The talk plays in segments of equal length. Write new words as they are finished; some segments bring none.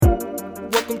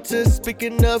Welcome to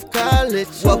Speaking of College.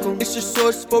 Welcome, it's your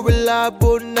source for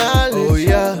reliable knowledge. Oh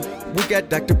yeah, we got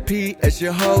Dr. P as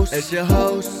your host.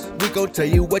 We gon' tell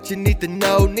you what you need to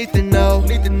know.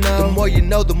 The more you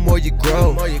know, the more you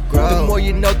grow. The more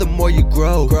you know, the more you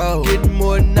grow. Getting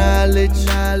more knowledge.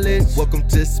 Welcome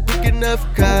to Speaking of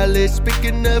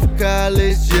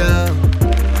College. Yeah.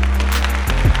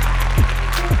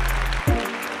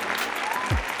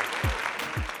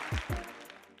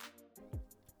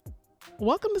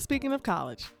 Welcome to Speaking of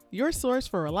College, your source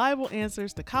for reliable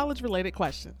answers to college-related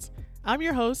questions. I'm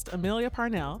your host, Amelia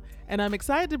Parnell, and I'm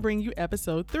excited to bring you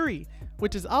episode 3,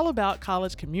 which is all about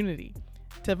college community.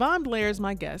 Tavon Blair is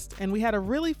my guest, and we had a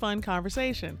really fun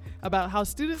conversation about how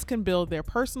students can build their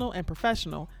personal and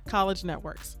professional college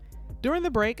networks. During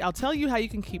the break, I'll tell you how you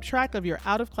can keep track of your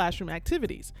out-of-classroom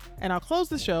activities, and I'll close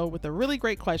the show with a really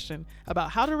great question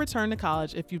about how to return to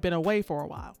college if you've been away for a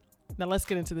while. Now let's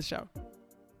get into the show.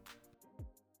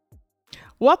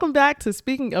 Welcome back to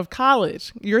Speaking of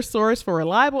College, your source for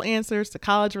reliable answers to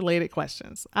college-related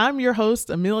questions. I'm your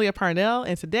host, Amelia Parnell,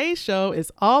 and today's show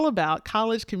is all about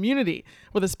college community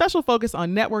with a special focus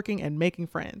on networking and making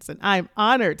friends. And I'm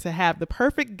honored to have the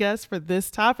perfect guest for this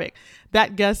topic.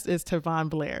 That guest is Tavon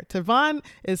Blair. Tavon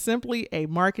is simply a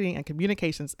marketing and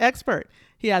communications expert.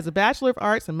 He has a Bachelor of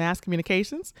Arts in Mass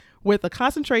Communications with a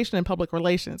concentration in public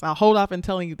relations. I'll hold off on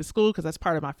telling you the school because that's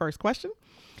part of my first question.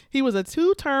 He was a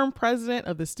 2-term president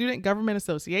of the Student Government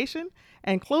Association,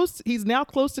 and he's now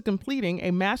close to completing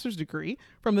a master's degree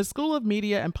from the School of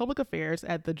Media and Public Affairs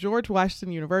at the George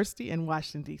Washington University in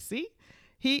Washington, D.C.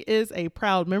 He is a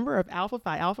proud member of Alpha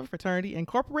Phi Alpha Fraternity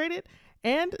Incorporated,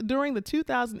 and during the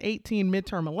 2018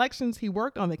 midterm elections, he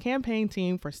worked on the campaign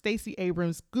team for Stacey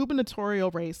Abrams'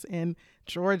 gubernatorial race in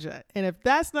Georgia. And if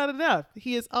that's not enough,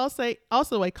 he is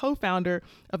also a co-founder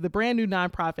of the brand new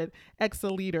nonprofit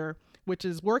Ex-a-Leader, which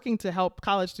is working to help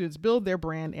college students build their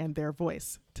brand and their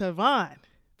voice. Tavon,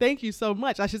 thank you so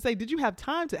much. I should say, did you have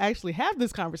time to actually have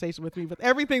this conversation with me with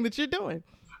everything that you're doing?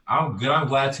 I'm good. I'm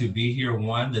glad to be here.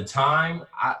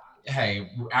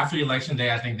 After election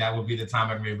day, I think that would be the time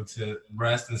I'd be able to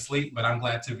rest and sleep, but I'm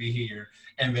glad to be here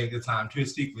and make the time to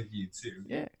speak with you too.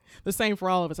 Yeah, the same for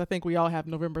all of us. I think we all have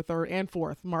November 3rd and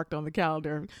 4th marked on the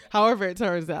calendar, however it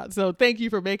turns out. So thank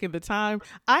you for making the time.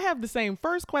 I have the same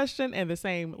first question and the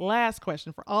same last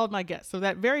question for all of my guests. So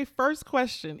that very first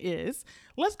question is,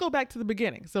 let's go back to the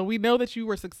beginning. So we know that you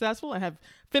were successful and have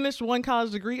finished one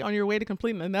college degree on your way to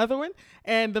completing another one.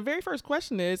 And the very first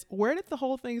question is, where did the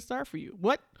whole thing start for you?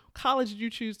 What college did you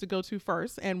choose to go to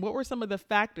first? And what were some of the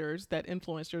factors that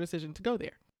influenced your decision to go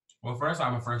there? Well, first,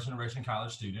 I'm a first generation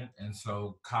college student. And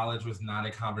so college was not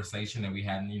a conversation that we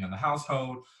had in the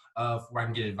household of where I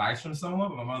can get advice from someone.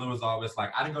 But my mother was always like,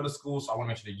 I didn't go to school, so I want to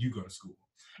make sure that you go to school.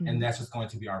 Mm-hmm. And that's just going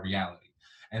to be our reality.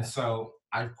 And so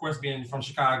I, of course, being from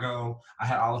Chicago, I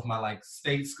had all of my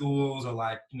state schools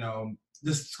or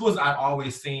the schools I've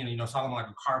always seen, saw them like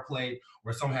a car plate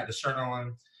where someone had the shirt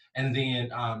on. And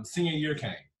then senior year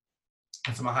came.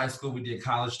 And so my high school, we did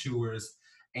college tours,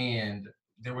 and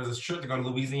there was this trip to go to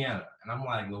Louisiana. And I'm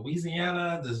like,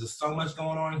 Louisiana, there's just so much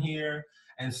going on here.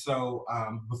 And so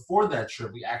before that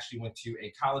trip, we actually went to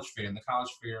a college fair, and the college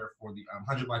fair for the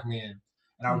 100 Black Men,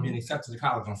 and I was being accepted to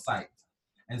college on site.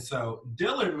 And so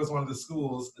Dillard was one of the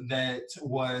schools that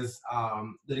was,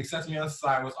 that accepted me on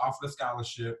site, was offered a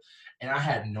scholarship, and I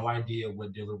had no idea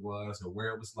what Dillard was or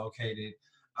where it was located.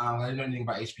 I didn't know anything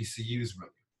about HBCUs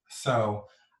really. So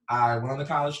I went on the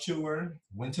college tour,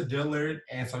 went to Dillard,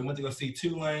 and so I went to go see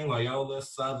Tulane, Loyola,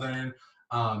 Southern,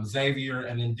 Xavier,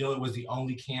 and then Dillard was the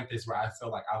only campus where I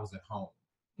felt like I was at home.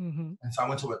 Mm-hmm. And so I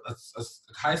went to a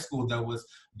high school that was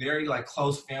very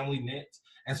close family knit,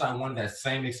 and so I wanted that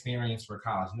same experience for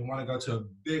college. I didn't want to go to a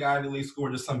big Ivy League school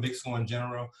or just some big school in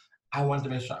general. I wanted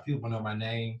to make sure people know my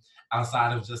name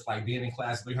outside of just being in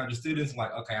class with 300 students. I'm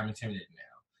like, okay, I'm intimidated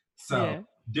now. So yeah.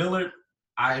 Dillard,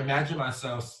 I imagine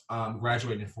myself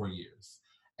graduating in 4 years.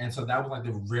 And so that was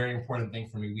the very important thing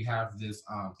for me. We have this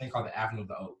thing called the Avenue of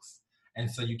the Oaks.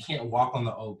 And so you can't walk on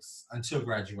the Oaks until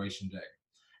graduation day.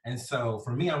 And so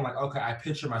for me, I'm like, okay, I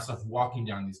picture myself walking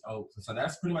down these Oaks. And so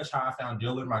that's pretty much how I found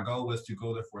Dillard. My goal was to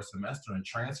go there for a semester and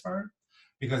transfer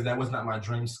because that was not my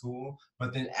dream school.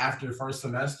 But then after the first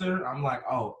semester, I'm like,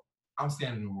 oh, I'm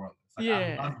staying in New Orleans.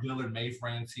 I love Dillard, made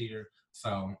friends here. So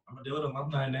I'm a Dillard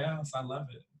alumni now, so I love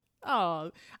it.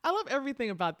 Oh, I love everything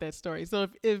about that story. So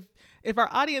if our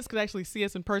audience could actually see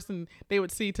us in person, they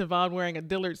would see Tavon wearing a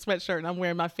Dillard sweatshirt and I'm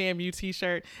wearing my FAMU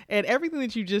t-shirt. And everything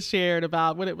that you just shared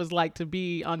about what it was like to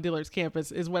be on Dillard's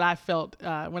campus is what I felt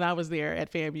when I was there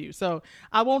at FAMU. So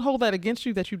I won't hold that against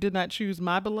you that you did not choose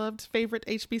my beloved favorite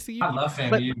HBCU. I love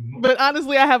But FAMU. but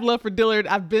honestly, I have love for Dillard.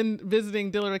 I've been visiting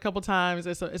Dillard a couple times.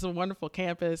 It's a wonderful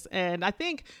campus, and I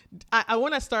think I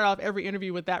want to start off every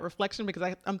interview with that reflection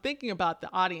because I'm thinking about the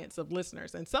audience of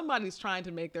listeners, and somebody's trying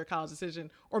to make their college decision,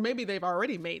 or maybe they've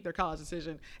already made their college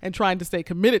decision and trying to stay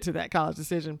committed to that college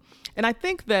decision. And I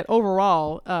think that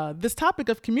overall, this topic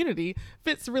of community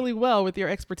fits really well with your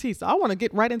expertise. So I want to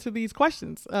get right into these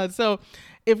questions. So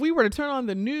if we were to turn on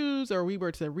the news or we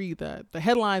were to read the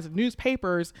headlines of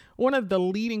newspapers, one of the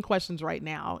leading questions right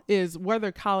now is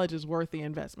whether college is worth the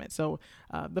investment. So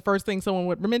the first thing someone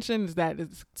would mention is that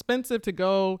it's expensive to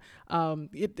go.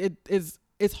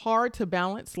 It's hard to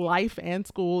balance life and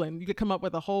school, and you could come up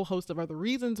with a whole host of other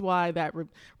reasons why that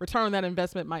return on that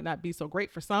investment might not be so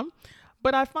great for some.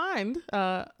 But I find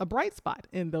a bright spot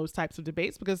in those types of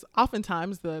debates because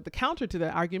oftentimes the counter to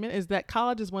that argument is that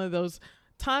college is one of those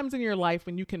times in your life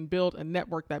when you can build a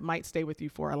network that might stay with you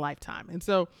for a lifetime. And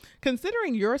so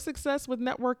considering your success with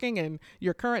networking and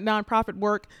your current nonprofit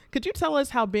work, could you tell us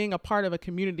how being a part of a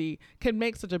community can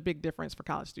make such a big difference for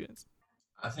college students?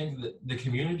 I think that the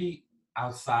community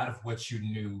outside of what you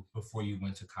knew before you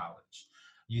went to college,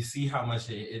 you see how much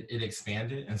it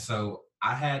expanded. And so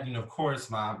I had, of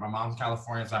course, my mom's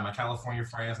Californian, so I had my California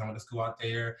friends. I went to school out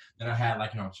there. Then I had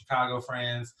Chicago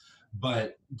friends.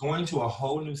 But going to a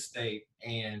whole new state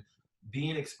and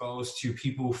being exposed to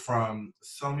people from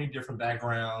so many different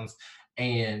backgrounds,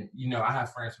 and I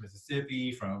have friends from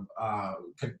Mississippi, from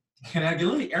Connecticut,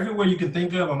 literally everywhere you can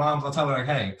think of. I'll tell her like,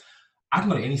 hey, I can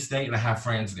go to any state and I have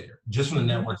friends there just from the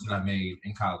networks that I made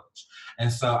in college.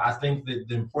 And so I think that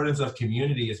the importance of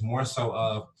community is more so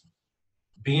of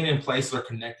being in places or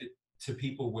connected to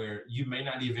people where you may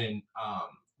not even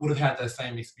would have had that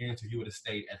same experience if you would have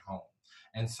stayed at home.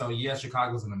 And so, yeah,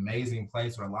 Chicago is an amazing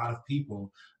place with a lot of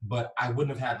people, but I wouldn't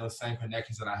have had those same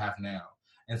connections that I have now.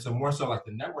 And so more so like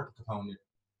the network component,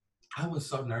 I was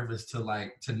so nervous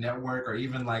to network or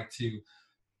even to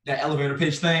that elevator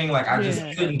pitch thing. Like I just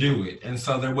couldn't do it. And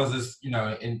so there was this,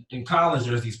 in college,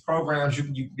 there's these programs you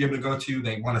can be able to go to.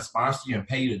 They want to sponsor you and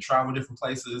pay you to travel different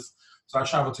places. So I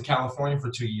traveled to California for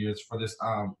 2 years for this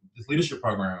leadership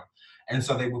program. And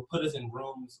so they would put us in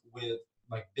rooms with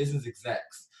business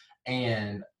execs.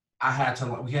 And we had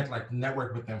to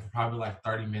network with them for probably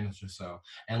 30 minutes or so,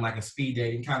 and a speed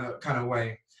dating kind of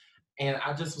way. And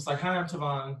I just was like, hi, I'm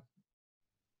Tavon.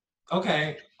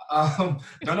 Okay. Don't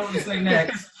know what to say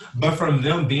next. But from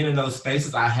them being in those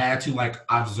spaces, I had to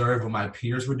observe what my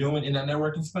peers were doing in that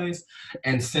networking space.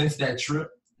 And since that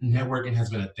trip, networking has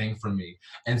been a thing for me.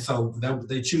 And so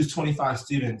they choose 25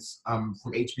 students from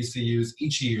HBCUs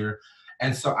each year.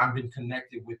 And so I've been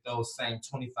connected with those same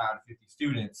 25 to 50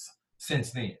 students since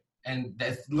then. And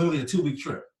that's literally a 2-week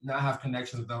trip. Now I have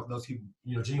connections with those people,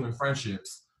 genuine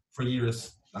friendships for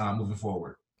years moving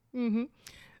forward. Mm-hmm.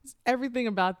 Everything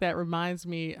about that reminds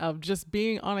me of just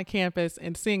being on a campus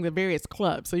and seeing the various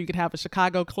clubs. So you could have a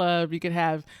Chicago club, you could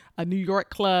have a New York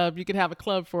club, you could have a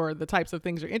club for the types of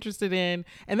things you're interested in.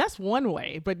 And that's one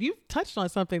way. But you've touched on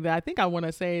something that I think I want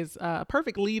to say is a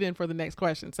perfect lead in for the next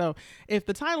question. So if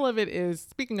the title of it is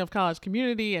speaking of college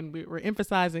community and we're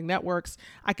emphasizing networks,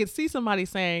 I could see somebody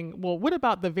saying, well, what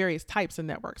about the various types of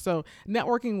networks? So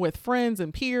networking with friends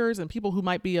and peers and people who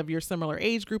might be of your similar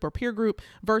age group or peer group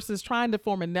versus trying to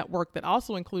form a network that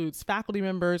also includes faculty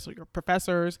members, or your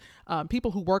professors,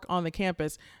 people who work on the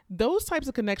campus. Those types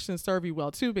of connections serve you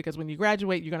well too, because when you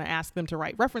graduate, you're going to ask them to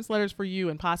write reference letters for you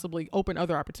and possibly open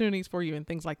other opportunities for you and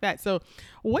things like that. So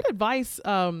what advice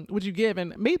would you give?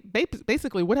 And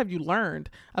basically, what have you learned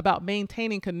about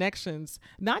maintaining connections,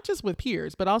 not just with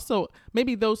peers, but also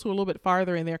maybe those who are a little bit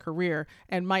farther in their career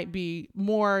and might be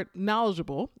more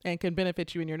knowledgeable and can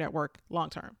benefit you in your network long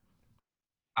term?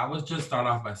 I would just start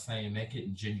off by saying make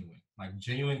it genuine.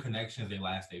 Genuine connections, they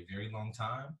last a very long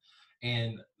time.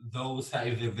 And those,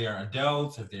 if they're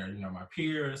adults, if they're, my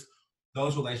peers,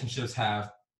 those relationships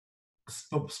have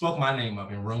spoke my name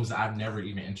up in rooms that I've never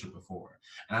even entered before.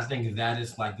 And I think that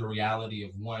is the reality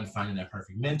of one, finding that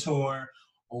perfect mentor,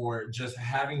 or just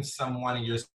having someone in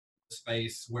your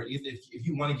space where either if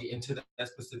you want to get into that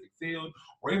specific field,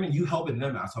 or even you helping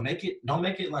them out. So don't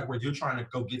make it where you're trying to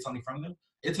go get something from them.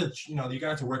 It's you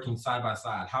guys are working side by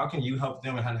side. How can you help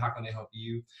them and how can they help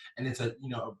you? And it's a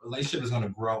relationship is going to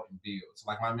grow and build.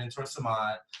 So my mentor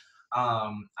Samad,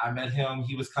 I met him.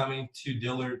 He was coming to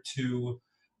Dillard to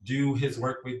do his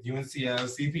work with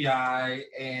UNCF, CPI,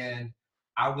 and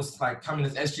I was like coming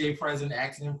as SGA president,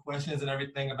 asking him questions and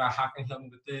everything about how can he help me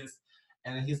with this.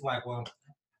 And then he's like, well,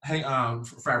 hey,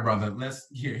 frat brother,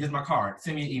 here's my card.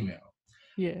 Send me an email.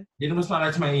 Yeah. Didn't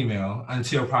respond to my email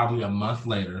until probably a month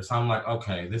later. So I'm like,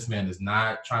 okay, this man is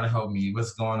not trying to help me.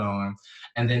 What's going on?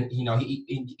 And then,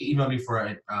 he emailed me for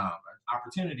an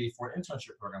opportunity for an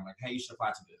internship program. Like, hey, you should apply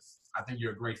to this. I think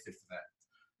you're a great fit for that.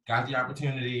 Got the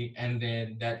opportunity, and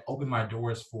then that opened my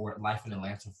doors for life in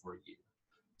Atlanta for a year.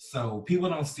 So people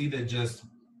don't see that, just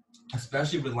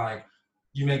especially with like,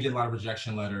 you may get a lot of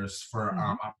rejection letters for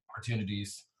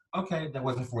opportunities. Okay, that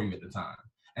wasn't for you at the time.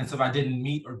 And so if I didn't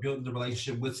meet or build the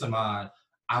relationship with Samad,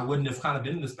 I wouldn't have kind of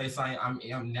been in the space I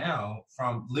am now,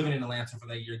 from living in Atlanta for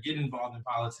that year, getting involved in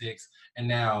politics, and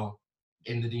now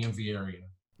in the DMV area.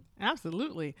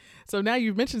 Absolutely. So now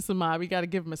you've mentioned Samad, we got to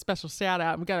give him a special shout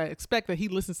out. We got to expect that he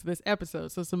listens to this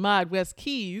episode. So Samad West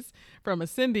Keys from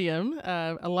Ascendium,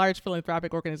 a large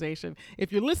philanthropic organization.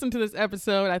 If you're listening to this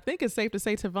episode, I think it's safe to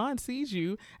say Tavon sees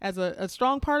you as a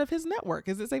strong part of his network.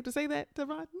 Is it safe to say that,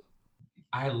 Tavon?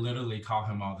 I literally call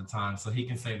him all the time, so he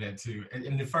can say that too.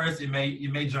 And at first, it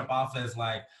may jump off as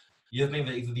like, you think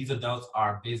that these adults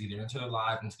are busy, they're into their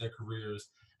lives, into their careers.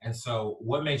 And so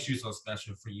what makes you so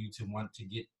special for you to want to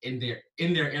get in their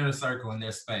inner circle, in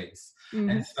their space?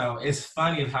 And so it's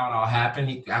funny how it all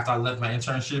happened. After I left my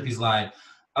internship, he's like,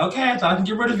 okay, I thought I can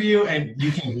get rid of you, and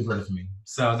you can't get rid of me.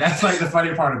 So that's like the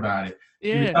funny part about it.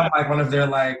 Yeah. You become like one of their,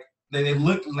 like, they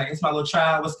look like it's my little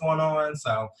child, what's going on?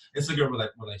 So it's a good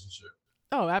relationship.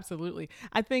 Oh, absolutely.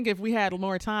 I think if we had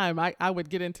more time, I would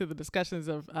get into the discussions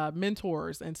of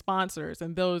mentors and sponsors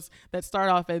and those that start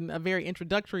off in a very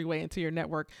introductory way into your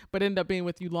network, but end up being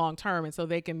with you long term. And so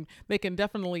they can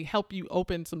definitely help you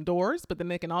open some doors, but then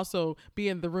they can also be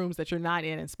in the rooms that you're not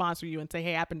in and sponsor you and say,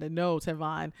 hey, I happen to know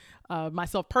Tavon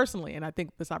myself personally, and I think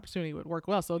this opportunity would work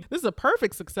well. So this is a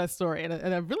perfect success story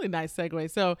and a really nice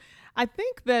segue. So I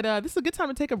think that this is a good time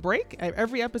to take a break.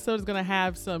 Every episode is going to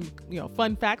have some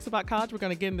fun facts about college. We're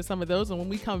going to get into some of those, and when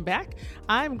we come back,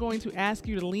 I'm going to ask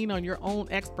you to lean on your own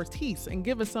expertise and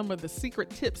give us some of the secret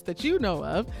tips that you know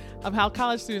of how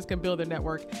college students can build their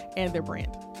network and their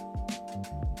brand.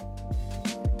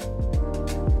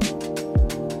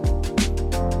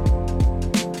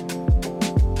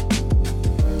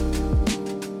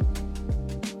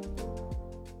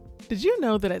 Did you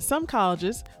know that at some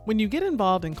colleges, when you get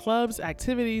involved in clubs,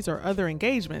 activities, or other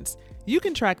engagements, you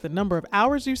can track the number of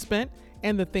hours you spent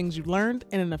and the things you learned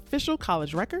in an official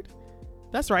college record?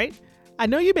 That's right. I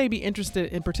know you may be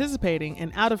interested in participating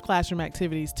in out-of-classroom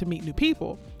activities to meet new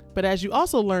people, but as you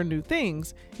also learn new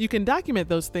things, you can document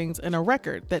those things in a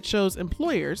record that shows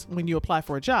employers, when you apply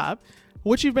for a job,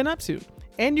 what you've been up to,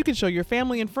 and you can show your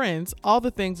family and friends all the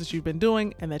things that you've been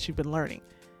doing and that you've been learning.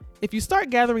 If you start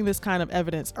gathering this kind of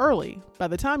evidence early, by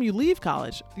the time you leave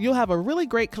college, you'll have a really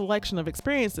great collection of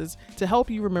experiences to help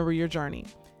you remember your journey.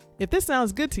 If this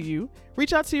sounds good to you,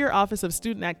 reach out to your Office of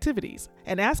Student Activities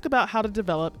and ask about how to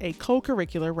develop a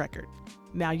co-curricular record.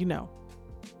 Now you know.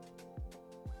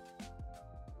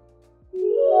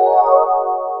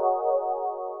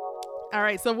 All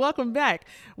right, so welcome back.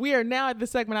 We are now at the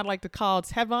segment I'd like to call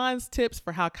Tavon's Tips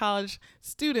for How College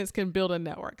Students Can Build a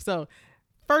Network. So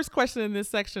first question in this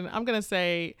section, I'm going to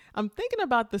say, I'm thinking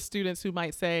about the students who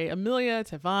might say, Amelia,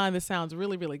 Tavon, this sounds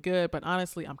really, really good, but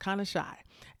honestly, I'm kind of shy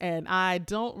and I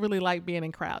don't really like being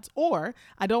in crowds, or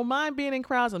I don't mind being in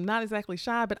crowds. I'm not exactly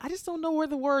shy, but I just don't know where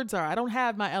the words are. I don't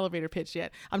have my elevator pitch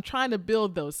yet. I'm trying to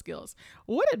build those skills.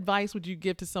 What advice would you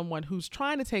give to someone who's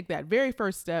trying to take that very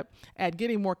first step at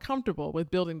getting more comfortable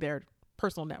with building their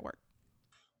personal network?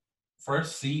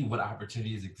 First, see what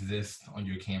opportunities exist on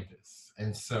your campus.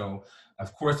 And so,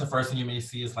 of course, the first thing you may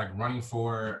see is like running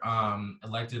for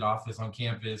elected office on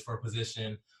campus for a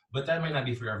position, but that may not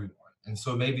be for everyone. And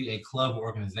so maybe a club or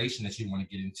organization that you want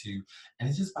to get into, and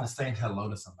it's just by saying hello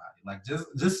to somebody. Like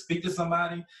just speak to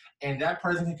somebody, and that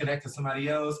person can connect to somebody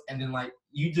else, and then like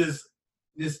you just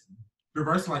this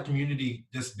reverse like community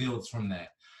just builds from that.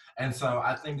 And so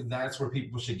I think that's where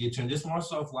people should get to, and just more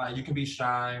so like you can be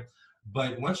shy.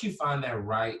 But once you find that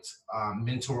right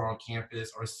mentor on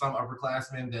campus or some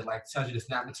upperclassman that like tells you to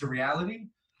snap into reality,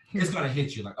 it's going to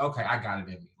hit you like, okay, I got it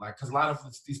in me. Like, because a lot of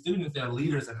these students, they're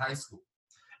leaders in high school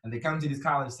and they come to these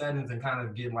college settings and kind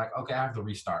of get like, okay, I have to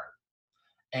restart.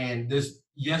 And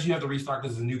yes, you have to restart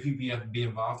because there's new people you have to be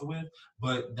involved with,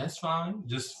 but that's fine.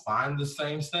 Just find the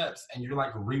same steps and you're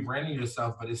like rebranding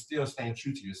yourself, but it's still staying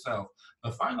true to yourself.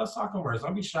 But find those talking words.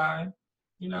 Don't be shy,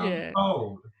 Yeah.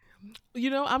 bold. You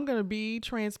know, I'm going to be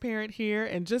transparent here.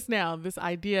 And just now, this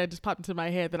idea just popped into my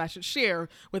head that I should share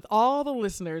with all the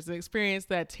listeners an experience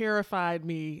that terrified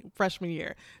me freshman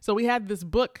year. So we had this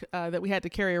book that we had to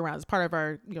carry around as part of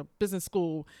our business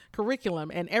school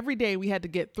curriculum. And every day we had to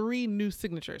get 3 new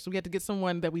signatures. So we had to get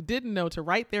someone that we didn't know to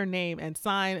write their name and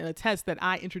sign and attest that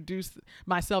I introduced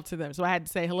myself to them. So I had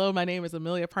to say, hello, my name is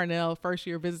Amelia Parnell, first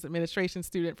year business administration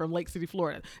student from Lake City,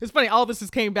 Florida. It's funny, all this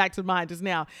just came back to mind just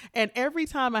now. And every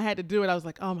time I had to do it, I was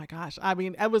like, oh my gosh. I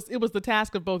mean, it was the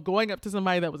task of both going up to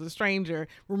somebody that was a stranger,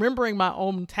 remembering my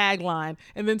own tagline,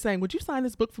 and then saying, would you sign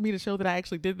this book for me to show that I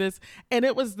actually did this? And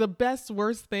it was the best,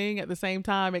 worst thing at the same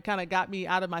time. It kind of got me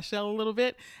out of my shell a little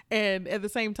bit. And at the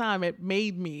same time, it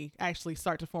made me actually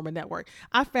start to form a network.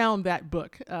 I found that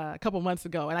book a couple months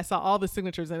ago, and I saw all the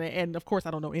signatures in it. And of course,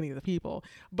 I don't know any of the people,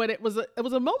 but it was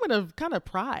a moment of kind of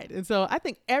pride. And so I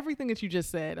think everything that you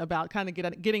just said about kind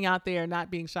of getting out there,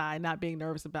 not being shy, not being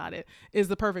nervous about it, is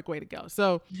the perfect way to go.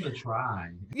 So just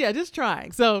trying. Yeah, just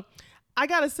trying. So I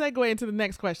got to segue into the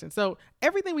next question. So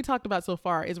everything we talked about so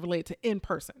far is related to in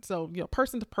person. So,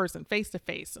 person to person, face to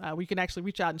face, we can actually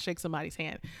reach out and shake somebody's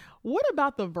hand. What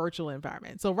about the virtual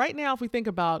environment? So right now, if we think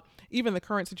about even the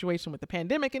current situation with the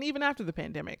pandemic and even after the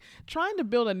pandemic, trying to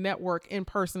build a network in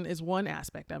person is one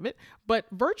aspect of it, but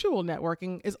virtual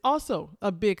networking is also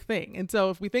a big thing. And so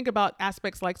if we think about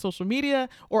aspects like social media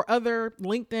or other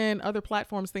LinkedIn, other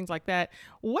platforms, things like that,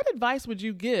 what advice would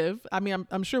you give? I mean,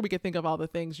 I'm sure we could think of all the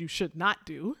things you should not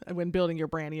do when building your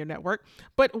brand and your network,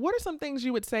 but what are some things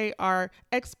you would say are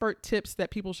expert tips that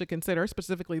people should consider,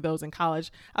 specifically those in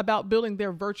college, about building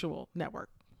their virtual network?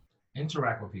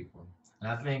 Interact with people.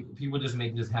 And I think people just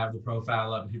have the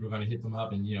profile up and people are going to hit them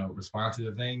up and, respond to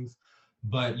the things,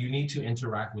 but you need to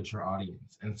interact with your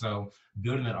audience. And so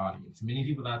building an audience, many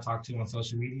people that I talk to on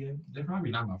social media, they're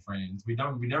probably not my friends. We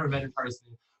never met in person,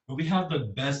 but we have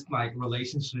the best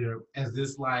relationship as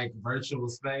this virtual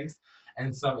space.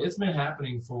 And so it's been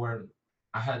happening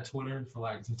I had Twitter for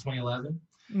since 2011.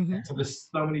 Mm-hmm. And so there's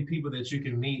so many people that you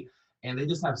can meet and they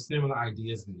just have similar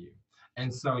ideas than you.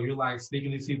 And so you're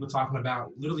speaking to these people, talking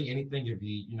about literally anything. It'd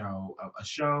be, a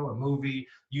show, a movie,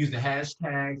 use the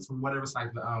hashtags from whatever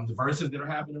the verses that are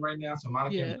happening right now. So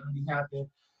Monica and Melody happen.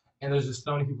 And there's just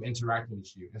so many people interacting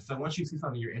with you. And so once you see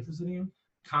something you're interested in,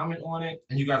 comment on it.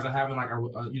 And you guys are having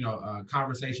a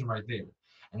conversation right there.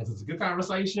 And if it's a good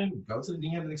conversation, go to the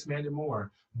DM and expand it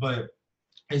more. But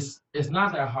it's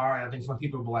not that hard. I think some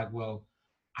people will be like, well,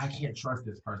 I can't trust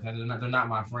this person. They're not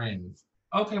my friends.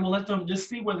 Okay, well, let them just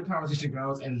see where the conversation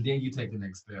goes, and then you take the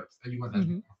next steps. And you want that to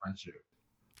be a friendship.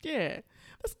 Yeah,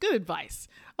 that's good advice.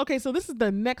 Okay, so this is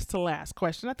the next to last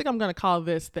question. I think I'm going to call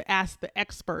this the Ask the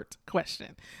Expert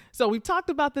question. So we've talked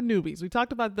about the newbies. We've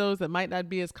talked about those that might not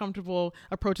be as comfortable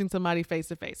approaching somebody face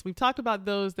to face. We've talked about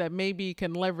those that maybe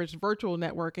can leverage virtual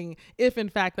networking if, in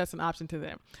fact, that's an option to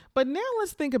them. But now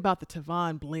let's think about the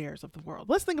Tavon Blairs of the world.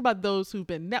 Let's think about those who've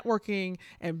been networking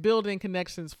and building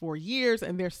connections for years,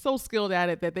 and they're so skilled at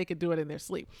it that they could do it in their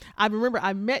sleep. I remember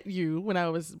I met you when I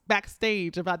was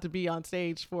backstage, about to be on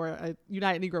stage for a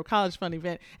United Negro College Fund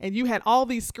event, and you had all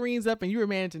these screens up and you were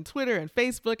managing Twitter and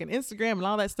Facebook and Instagram and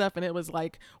all that stuff, and it was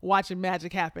like watching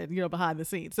magic happen, behind the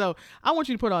scenes. So I want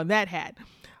you to put on that hat.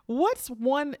 What's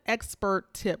one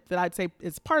expert tip that I'd say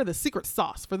is part of the secret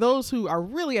sauce for those who are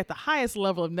really at the highest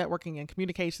level of networking and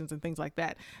communications and things like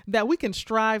that we can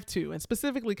strive to, and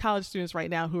specifically college students right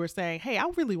now who are saying, hey, I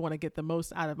really want to get the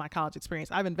most out of my college experience.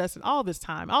 I've invested all this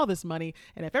time, all this money,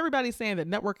 and if everybody's saying that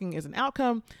networking is an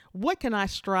outcome, what can I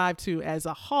strive to as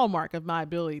a hallmark of my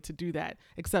ability to do that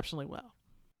exceptionally well?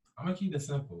 I'm going to keep it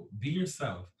simple. Be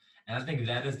yourself. And I think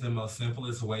that is the most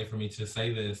simplest way for me to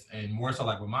say this, and more so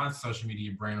with my social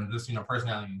media brand, or just,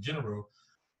 personality in general.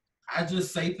 I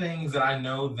just say things that I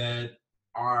know that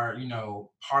are,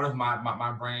 part of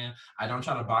my brand. I don't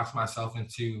try to box myself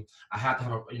into, I have to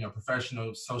have a,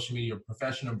 professional social media,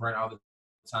 professional brand all the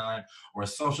time, or a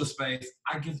social space.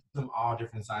 I give them all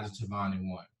different sides of Tavon in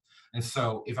one. And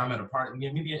so if I'm at a party,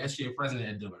 maybe an SGA president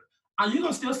at Dillard, you're going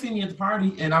to still see me at the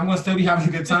party, and I'm going to still be having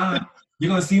a good time. You're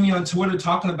going to see me on Twitter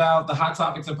talking about the hot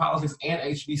topics in politics and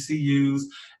HBCUs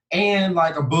and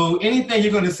a boo, anything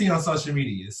you're going to see on social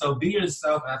media. So be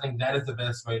yourself, and I think that is the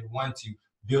best way, to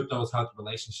build those healthy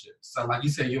relationships. So like you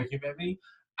said, you met me,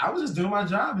 I was just doing my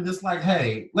job and just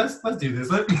hey, let's do this.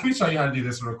 Let me show you how to do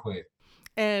this real quick.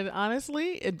 And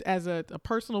honestly, as a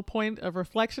personal point of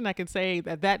reflection, I can say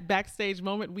that backstage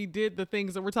moment, we did the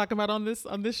things that we're talking about on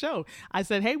this show. I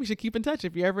said, hey, we should keep in touch.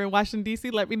 If you're ever in Washington,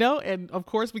 D.C., let me know. And of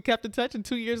course, we kept in touch. And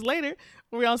 2 years later,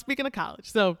 we're on Speaking of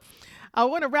College. So I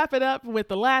want to wrap it up with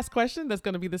the last question that's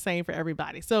going to be the same for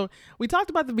everybody. So we talked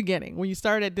about the beginning, when you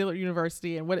started at Dillard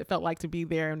University and what it felt like to be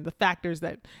there and the factors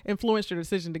that influenced your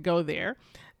decision to go there.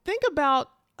 Think about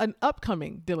an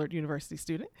upcoming Dillard University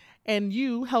student and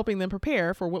you helping them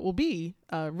prepare for what will be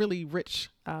a really rich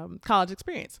college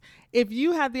experience. If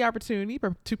you had the opportunity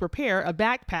to prepare a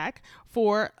backpack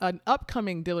for an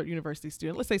upcoming Dillard University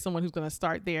student, let's say someone who's going to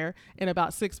start there in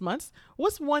about 6 months,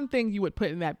 what's one thing you would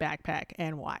put in that backpack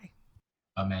and why?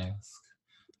 A mask.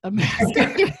 A mask.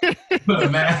 Put a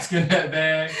mask in that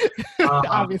bag.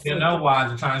 Obviously. You know why,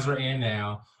 the times we're in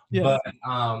now. Yes.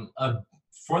 But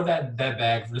for that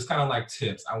bag, just kind of like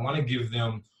tips, I want to give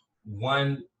them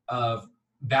one of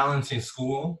balancing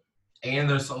school and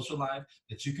their social life,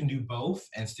 that you can do both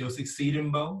and still succeed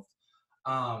in both.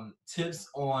 Tips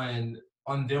on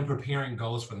them preparing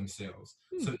goals for themselves.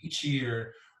 So each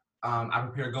year, I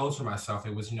prepare goals for myself.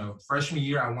 It was, freshman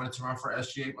year, I wanted to run for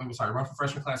run for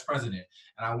freshman class president.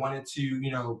 And I wanted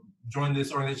to, join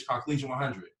this organization called Collegiate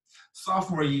 100.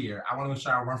 Sophomore year, I want to make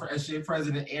sure I run for SGA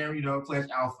president and, pledge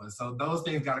alpha. So those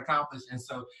things got accomplished. And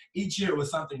so each year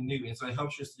was something new. And so it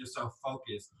helps yourself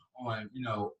focus on,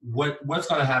 what's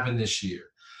going to happen this year.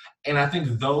 And I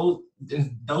think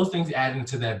those things adding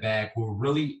to that bag will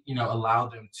really, allow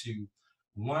them to,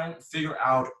 one, figure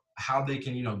out how they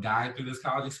can, guide through this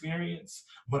college experience,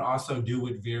 but also do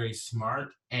it very smart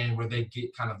and where they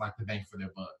get kind of like the bang for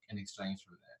their buck in exchange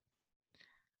for that.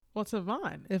 Well,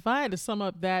 Tavon, if I had to sum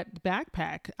up that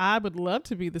backpack, I would love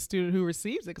to be the student who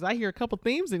receives it, because I hear a couple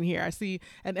themes in here. I see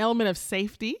an element of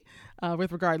safety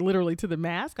with regard literally to the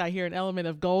mask. I hear an element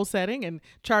of goal setting and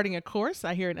charting a course.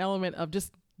 I hear an element of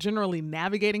just generally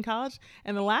navigating college.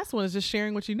 And the last one is just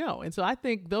sharing what you know. And so I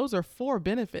think those are 4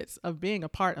 benefits of being a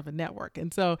part of a network.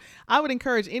 And so I would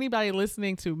encourage anybody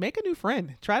listening to make a new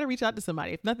friend. Try to reach out to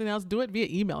somebody. If nothing else, do it via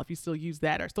email if you still use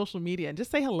that, or social media, and just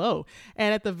say hello.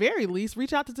 And at the very least,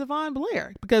 reach out to Tavon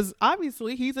Blair, because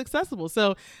obviously he's accessible.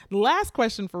 So the last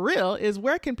question for real is,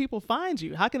 where can people find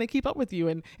you? How can they keep up with you?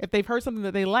 And if they've heard something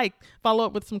that they like, follow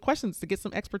up with some questions to get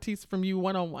some expertise from you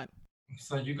one-on-one.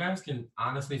 So you guys can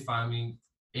honestly find me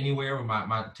anywhere. With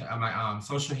my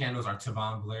social handles are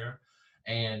Tavon Blair,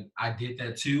 and I did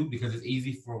that too because it's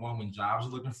easy for when jobs are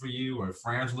looking for you or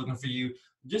friends are looking for you.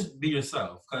 Just be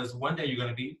yourself, because one day you're going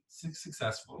to be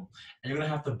successful and you're going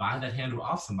to have to buy that handle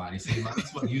off somebody. So you might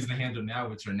as well use the handle now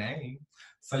with your name.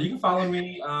 So you can follow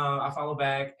me. I follow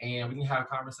back, and we can have a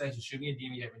conversation. Shoot me a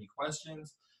DM if you have any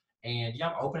questions. And yeah,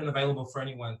 I'm open and available for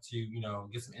anyone to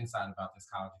get some insight about this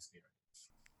college experience.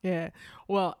 Yeah.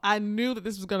 Well, I knew that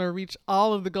this was going to reach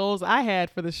all of the goals I had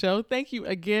for the show. Thank you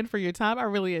again for your time. I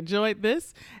really enjoyed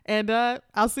this. And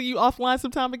I'll see you offline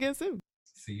sometime again soon.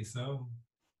 See you soon.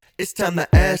 It's time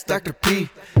to ask Dr. P.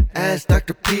 Ask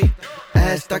Dr. P.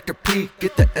 Ask Dr. P.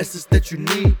 Get the answers that you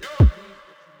need.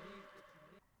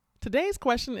 Today's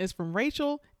question is from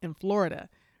Rachel in Florida.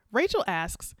 Rachel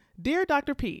asks, Dear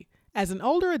Dr. P, as an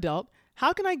older adult,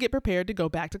 how can I get prepared to go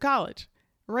back to college?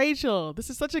 Rachel,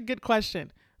 this is such a good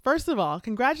question. First of all,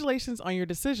 congratulations on your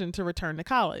decision to return to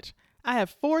college. I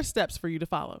have 4 steps for you to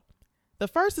follow. The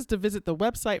first is to visit the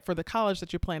website for the college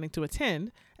that you're planning to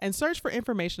attend and search for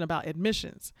information about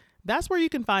admissions. That's where you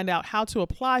can find out how to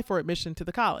apply for admission to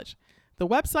the college. The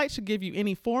website should give you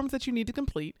any forms that you need to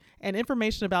complete and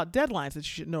information about deadlines that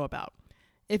you should know about.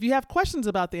 If you have questions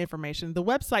about the information, the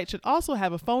website should also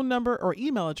have a phone number or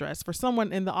email address for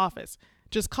someone in the office.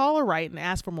 Just call or write and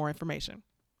ask for more information.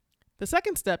 The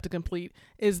second step to complete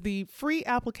is the free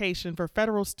application for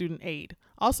federal student aid,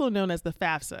 also known as the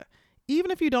FAFSA.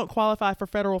 Even if you don't qualify for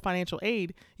federal financial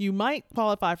aid, you might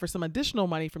qualify for some additional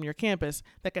money from your campus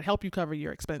that could help you cover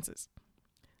your expenses.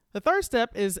 The third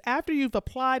step is, after you've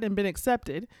applied and been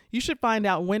accepted, you should find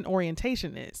out when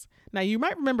orientation is. Now, you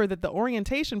might remember that the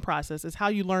orientation process is how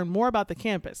you learn more about the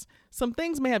campus. Some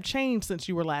things may have changed since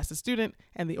you were last a student,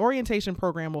 and the orientation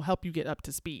program will help you get up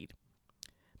to speed.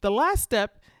 The last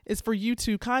step is for you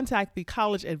to contact the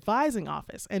college advising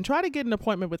office and try to get an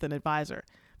appointment with an advisor.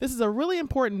 This is a really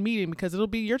important meeting because it'll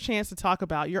be your chance to talk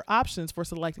about your options for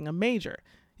selecting a major.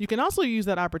 You can also use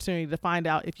that opportunity to find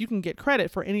out if you can get credit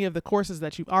for any of the courses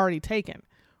that you've already taken.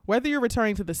 Whether you're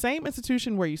returning to the same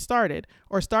institution where you started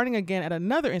or starting again at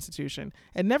another institution,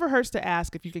 it never hurts to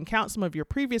ask if you can count some of your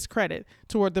previous credit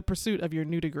toward the pursuit of your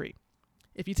new degree.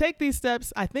 If you take these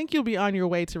steps, I think you'll be on your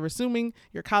way to resuming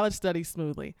your college studies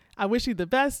smoothly. I wish you the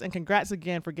best, and congrats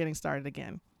again for getting started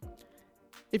again.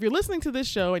 If you're listening to this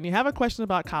show and you have a question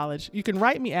about college, you can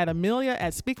write me at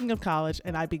Amelia@SpeakingOfCollege,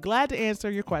 and I'd be glad to answer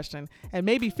your question and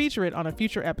maybe feature it on a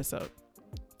future episode.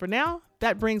 For now,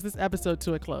 that brings this episode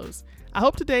to a close. I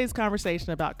hope today's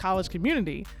conversation about college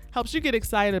community helps you get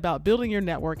excited about building your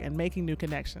network and making new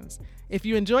connections. If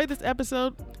you enjoyed this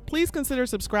episode, please consider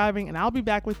subscribing, and I'll be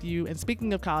back with you and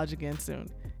Speaking of College again soon.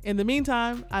 In the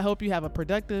meantime, I hope you have a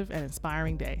productive and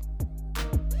inspiring day.